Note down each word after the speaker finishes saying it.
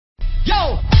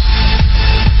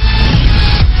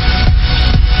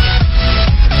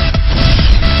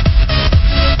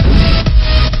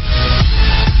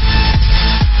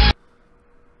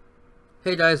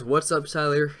Hey guys, what's up?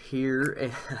 Tyler here,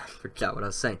 and I forgot what I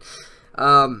was saying.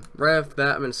 Right off the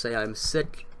bat, I'm gonna say I'm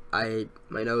sick.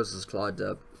 My nose is clogged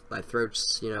up, my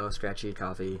throat's, scratchy,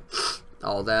 coffee,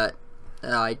 all that.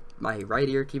 My right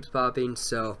ear keeps popping,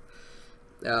 so,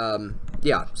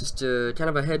 yeah, just kind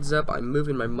of a heads up, I'm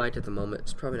moving my mic at the moment.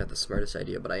 It's probably not the smartest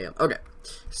idea, but I am. Okay,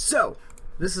 so,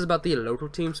 this is about the Local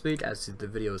Teamspeak, as the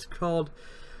video is called.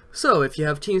 So, if you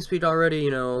have Teamspeak already,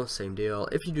 same deal.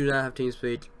 If you do not have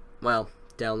Teamspeak, well,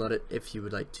 download it if you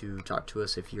would like to talk to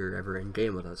us if you're ever in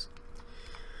game with us.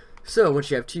 So, once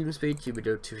you have Teamspeak, you would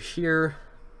go to here,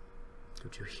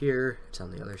 it's on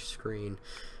the other screen,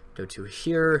 go to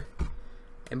here,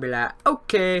 and be like,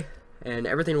 okay, and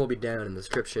everything will be down in the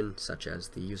description, such as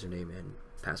the username and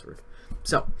password.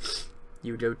 So,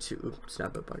 you go to, oops,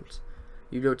 not both buttons,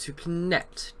 you go to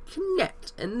connect,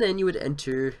 and then you would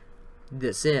enter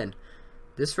this in.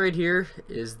 This right here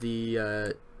is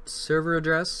the server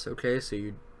address. Okay, so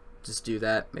you just do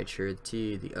that, make sure the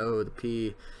T, the O, the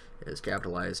P is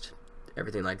capitalized,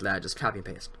 everything like that. Just copy and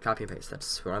paste,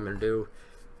 that's what I'm gonna do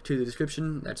to the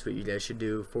description. That's what you guys should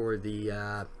do for the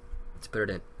to put it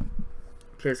in.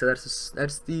 Okay, so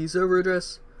that's the server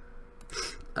address.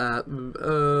 What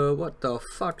the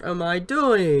fuck am I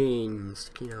doing?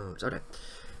 Sticky notes. Okay,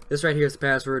 this right here is the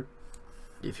password.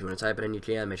 If you want to type it in, you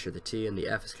can. Make sure the T and the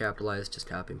F is capitalized. Just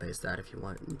copy and paste that if you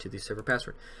want into the server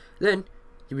password. Then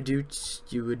you would do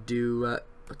what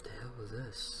the hell is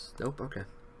this? Nope. Okay,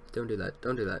 don't do that.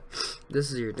 Don't do that.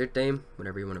 This is your nickname,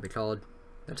 whatever you want to be called.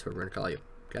 That's what we're gonna call you.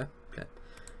 Okay. Okay.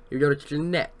 You go to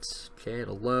connect. Okay,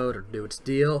 it'll load or do its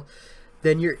deal.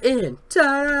 Then you're in.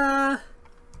 Ta-da!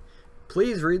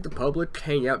 Please read the public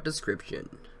hangout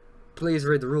description. Please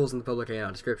read the rules in the public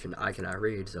hangout description. I cannot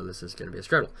read, so this is gonna be a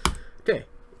struggle. Okay,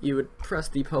 you would press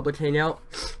the public hangout,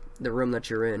 the room that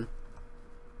you're in,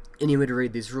 and you would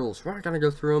read these rules. We're not gonna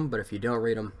go through them, but if you don't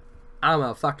read them, I'm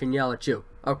gonna fucking yell at you.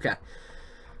 Okay,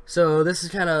 so this is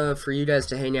kind of for you guys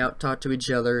to hang out, talk to each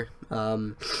other,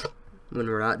 when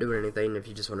we're not doing anything, if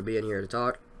you just want to be in here to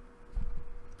talk.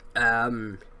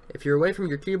 If you're away from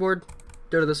your keyboard,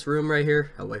 go to this room right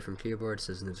here, away from keyboard, it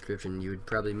says in the description. You would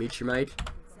probably mute your mic,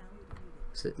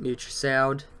 mute your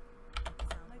sound,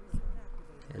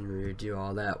 and we would do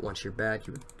all that. Once you're back,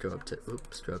 you would go up to,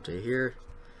 go up to here.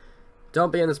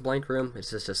 Don't be in this blank room,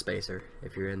 it's just a spacer.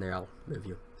 If you're in there, I'll move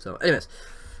you. So, anyways,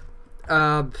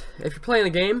 if you're playing a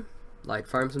game, like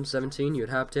Farm Sim 17, you would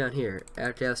hop down here.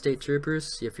 Outcast State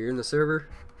Troopers, if you're in the server,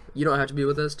 you don't have to be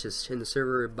with us, just in the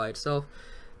server by itself,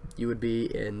 you would be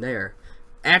in there.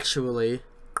 Actually,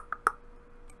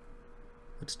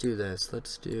 let's do this.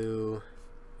 Let's do,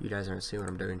 you guys aren't seeing what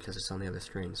I'm doing because it's on the other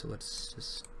screen, so let's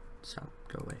just stop,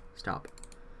 go away, stop.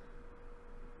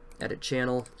 Edit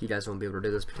channel, you guys won't be able to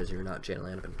do this because you're not channel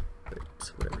admin, but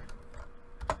whatever.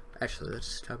 Actually, let's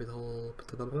just copy the whole,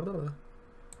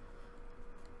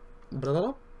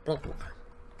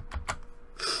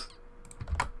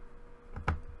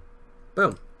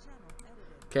 boom.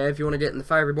 Okay, if you want to get in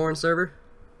the Reborn server,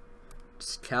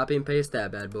 just copy and paste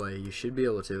that bad boy. You should be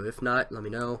able to. If not, let me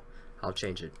know, I'll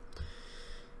change it.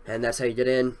 And that's how you get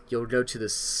in. You'll go to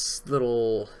this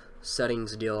little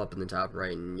settings deal up in the top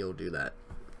right, and you'll do that.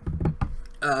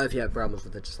 If you have problems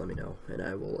with it, just let me know, and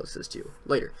I will assist you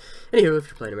later. Anywho, if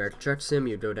you're playing American Truck Sim,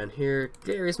 you go down here.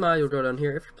 Gary's Mod, you'll go down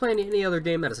here. If you're playing any other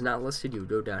game that is not listed, you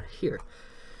go down here.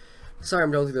 Sorry,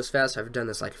 I'm going through this fast. I've done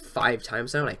this like 5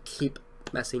 times now, and I keep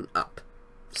messing up.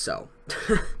 So,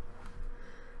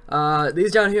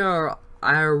 these down here are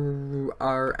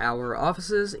our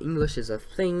offices. English is a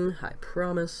thing, I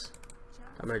promise.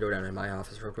 I'm gonna go down in my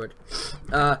office real quick.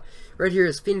 Right here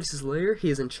is Phoenix's lair. He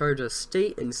is in charge of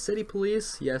state and city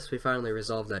police. Yes, we finally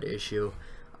resolved that issue.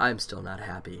 I'm still not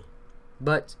happy,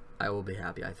 but I will be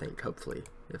happy, I think, hopefully,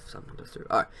 if something goes through.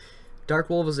 Alright, Dark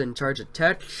Wolf is in charge of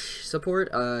tech support.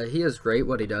 He is great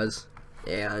what he does,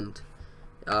 and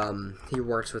he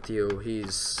works with you.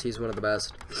 He's one of the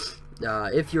best.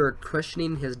 If you're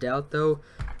questioning his doubt, though,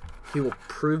 he will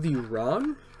prove you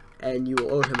wrong, and you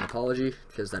will owe him an apology,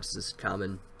 because that's just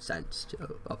common sense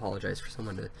to apologize for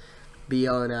someone to be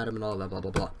yelling at him and all that, blah, blah,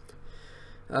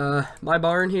 blah. My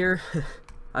barn here,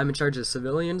 I'm in charge of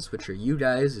civilians, which are you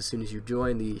guys, as soon as you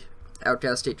join the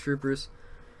Outcast State Troopers.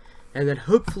 And then,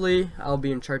 hopefully, I'll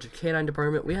be in charge of Canine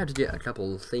Department. We have to get a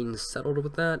couple things settled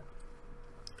with that.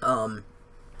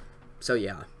 So,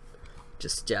 yeah.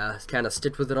 Just, kind of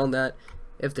stick with it on that.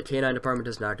 If the Canine Department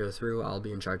does not go through, I'll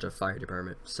be in charge of Fire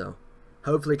Department, so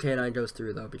hopefully Canine goes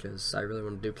through, though, because I really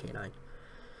want to do Canine.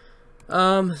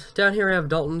 Down here I have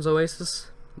Dalton's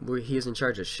Oasis, where he is in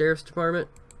charge of Sheriff's Department.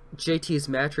 JT's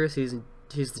Mattress, he's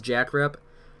the Jack Rep.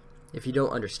 If you don't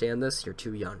understand this, you're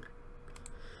too young.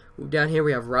 Down here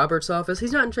we have Robert's office.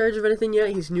 He's not in charge of anything yet.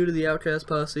 He's new to the Outcast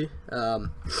posse.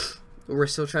 We're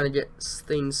still trying to get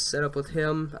things set up with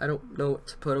him. I don't know what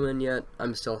to put him in yet.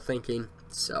 I'm still thinking.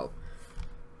 So,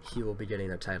 he will be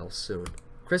getting a title soon.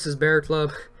 Chris's Bear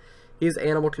Club. He's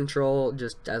Animal Control,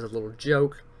 just as a little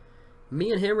joke.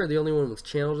 Me and him are the only one with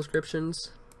channel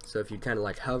descriptions. So if you kind of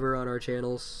like hover on our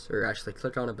channels, or actually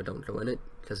click on it but don't go in it,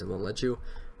 because it won't let you.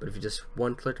 But if you just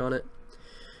one click on it,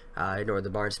 ignore the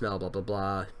barn smell, blah blah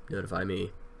blah, notify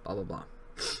me, blah blah blah.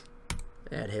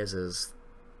 And his is...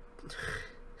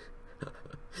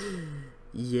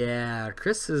 yeah,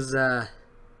 Chris is,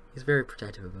 he's very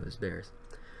protective of his bears.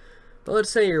 But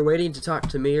let's say you're waiting to talk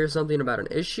to me or something about an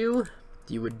issue.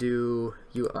 You would do...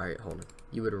 Alright, hold on.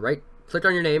 You would click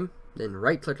on your name, then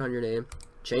right-click on your name,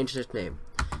 change this name.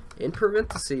 In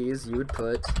parentheses, you would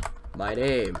put my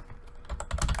name.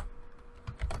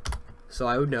 So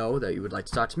I would know that you would like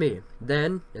to talk to me.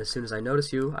 Then, as soon as I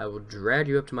notice you, I will drag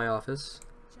you up to my office.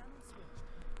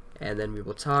 And then we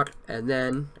will talk, and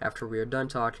then, after we are done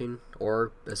talking,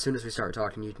 or as soon as we start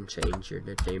talking, you can change your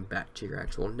nickname back to your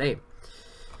actual name.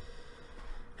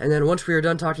 And then once we are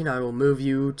done talking, I will move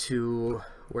you to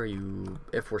where you,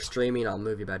 if we're streaming, I'll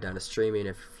move you back down to streaming.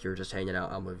 If you're just hanging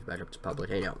out, I'll move you back up to public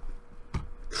hangout.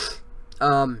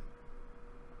 The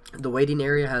waiting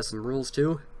area has some rules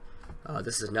too.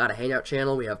 This is not a hangout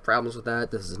channel. We have problems with that.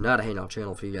 This is not a hangout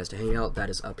channel for you guys to hang out. That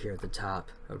is up here at the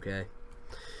top, okay?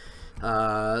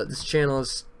 This channel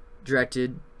is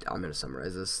directed, I'm going to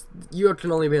summarize this. You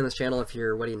can only be in this channel if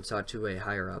you're waiting to talk to a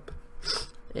higher up.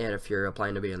 And if you're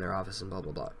applying to be in their office and blah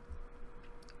blah blah.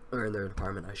 Or in their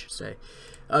department, I should say.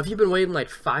 If you've been waiting like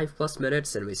 5+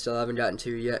 minutes and we still haven't gotten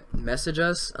to you yet, message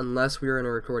us unless we are in a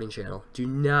recording channel. Do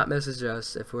not message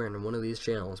us if we're in one of these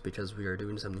channels because we are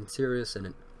doing something serious and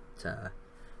it,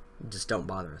 just don't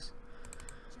bother us.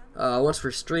 Once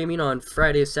we're streaming on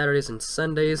Fridays, Saturdays, and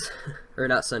Sundays, or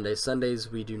not Sundays,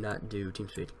 Sundays we do not do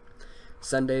TeamSpeak.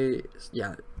 Sunday,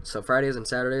 yeah, so Fridays and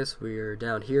Saturdays we are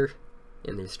down here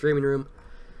in the streaming room.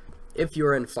 If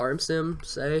you're in Farm Sim,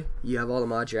 say, you have all the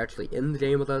mods, you're actually in the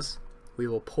game with us, we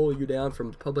will pull you down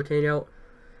from the public hangout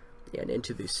and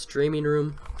into the streaming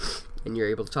room, and you're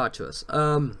able to talk to us.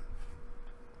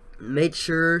 Make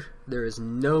sure there is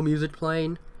no music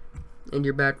playing in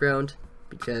your background,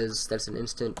 because that's an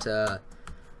instant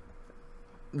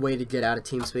way to get out of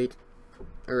TeamSpeak,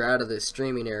 or out of the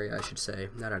streaming area, I should say,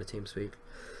 not out of TeamSpeak.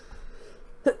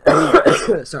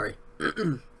 Sorry.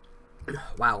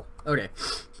 Wow. Okay.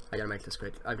 I gotta make this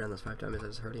quick. I've done this 5 times.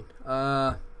 It's hurting.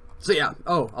 So yeah.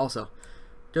 Oh, also,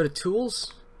 go to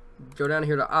Tools. Go down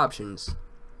here to Options.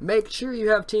 Make sure you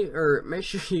have make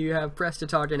sure you have Press to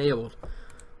Talk enabled.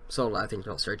 So I think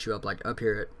it'll start you up like up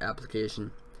here at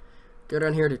Application. Go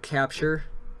down here to Capture,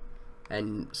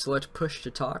 and select Push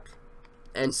to Talk,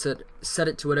 and set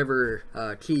it to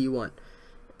whatever key you want.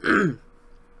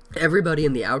 Everybody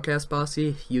in the Outcast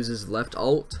posse uses left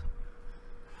Alt,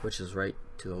 which is right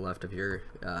to the left of your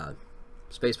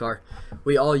spacebar.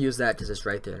 We all use that because it's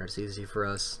right there. It's easy for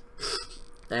us.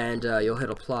 And you'll hit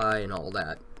apply and all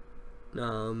that.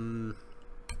 So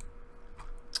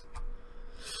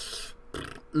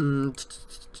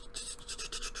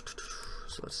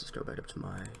let's just go back up to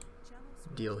my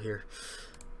deal here.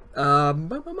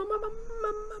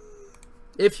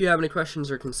 If you have any questions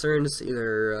or concerns,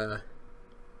 either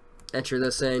enter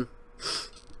this in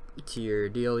to your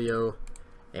dealio,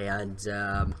 and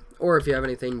or if you have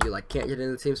anything you like can't get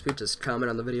into TeamSpeak, just comment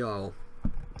on the video. I'll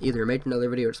either make another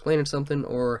video explaining something,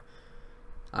 or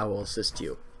I will assist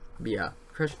you. But yeah,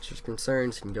 questions or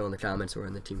concerns can go in the comments or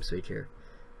in the TeamSpeak here.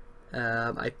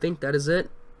 I think that is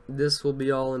it. This will be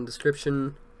all in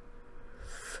description.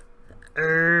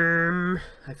 I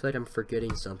feel like I'm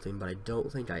forgetting something, but I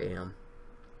don't think I am.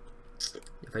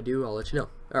 If I do, I'll let you know.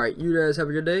 Alright, you guys have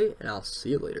a good day, and I'll see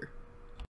you later.